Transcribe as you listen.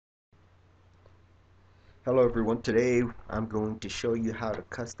Hello everyone, today I'm going to show you how to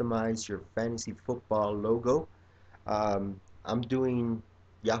customize your fantasy football logo. I'm doing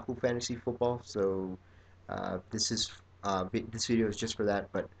Yahoo Fantasy Football, so this video is just for that.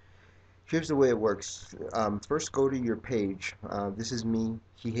 But here's the way it works. First, go to your page. This is me.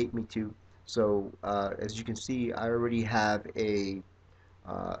 He hate me too. So as you can see, I already have a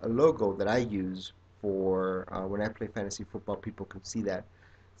logo that I use for when I play fantasy football. People can see that.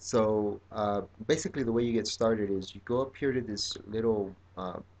 So basically, the way you get started is you go up here to this little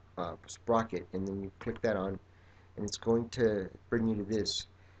sprocket, and then you click that on, and it's going to bring you to this.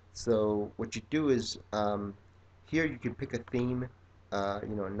 So what you do is here you can pick a theme, a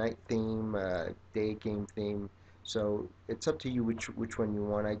night theme, day game theme. So it's up to you which one you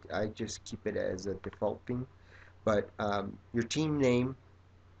want. I just keep it as a default theme. But your team name,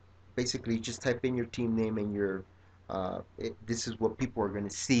 basically just type in your team name and this is what people are going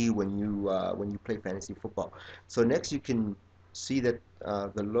to see when you play fantasy football. So next you can see that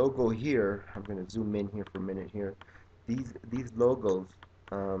the logo here. I'm going to zoom in here for a minute here. These logos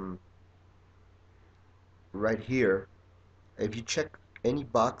um, right here. If you check any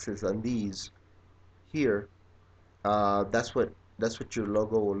boxes on these here, that's what your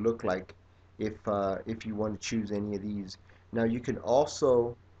logo will look like if you want to choose any of these. Now you can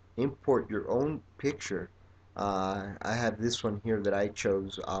also import your own picture. I have this one here that I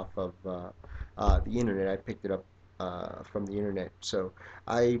chose off of the internet. I picked it up from the internet. So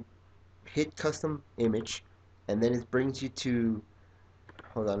I hit custom image, and then it brings you to.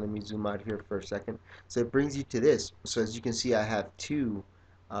 Hold on, let me zoom out here for a second. So it brings you to this. So as you can see, I have two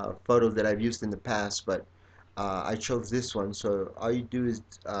photos that I've used in the past, but I chose this one. So all you do is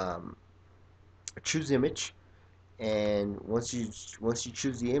choose image, and once you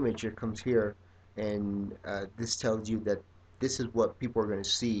choose the image, it comes here, and this tells you that this is what people are going to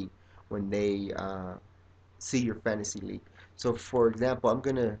see when they see your fantasy league. So for example, I'm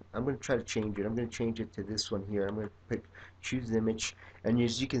gonna try to change it. I'm gonna change it to this one here. I'm gonna pick choose the image, and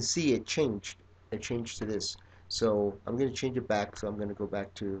as you can see, it changed. It changed to this. So I'm gonna change it back. So I'm gonna go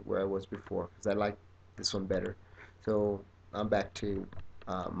back to where I was before because I like this one better. So I'm back to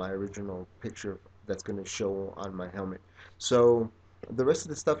my original picture that's gonna show on my helmet. So the rest of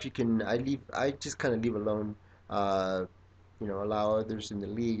the stuff you can I just kind of leave alone. Uh, allow others in the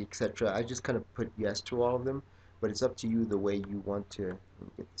league, etc. I just kind of put yes to all of them, but it's up to you the way you want to. Let me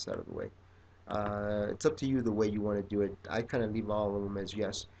get this out of the way. It's up to you the way you want to do it. I kind of leave all of them as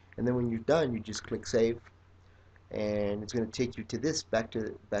yes, and then when you're done, you just click save, and it's going to take you to this back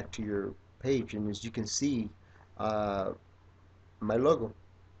to your page. And as you can see, uh, my logo.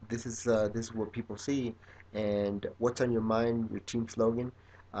 This is what people see, and what's on your mind, your team slogan.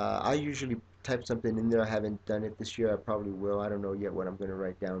 I usually type something in there. I haven't done it this year. I probably will. I don't know yet what I'm going to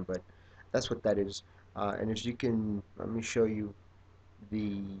write down, but that's what that is. And as you can, let me show you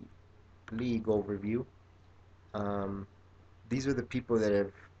the league overview. Um, these are the people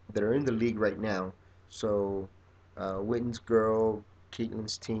that are in the league right now. So, Witten's girl,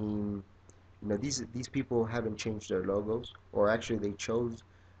 Caitlin's team, these people haven't changed their logos, or actually they chose.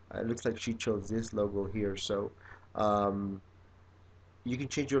 It looks like she chose this logo here. So um, you can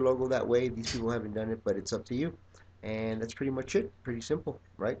change your logo that way. These people haven't done it, but it's up to you. And that's pretty much it. Pretty simple,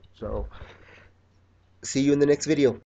 right? So see you in the next video.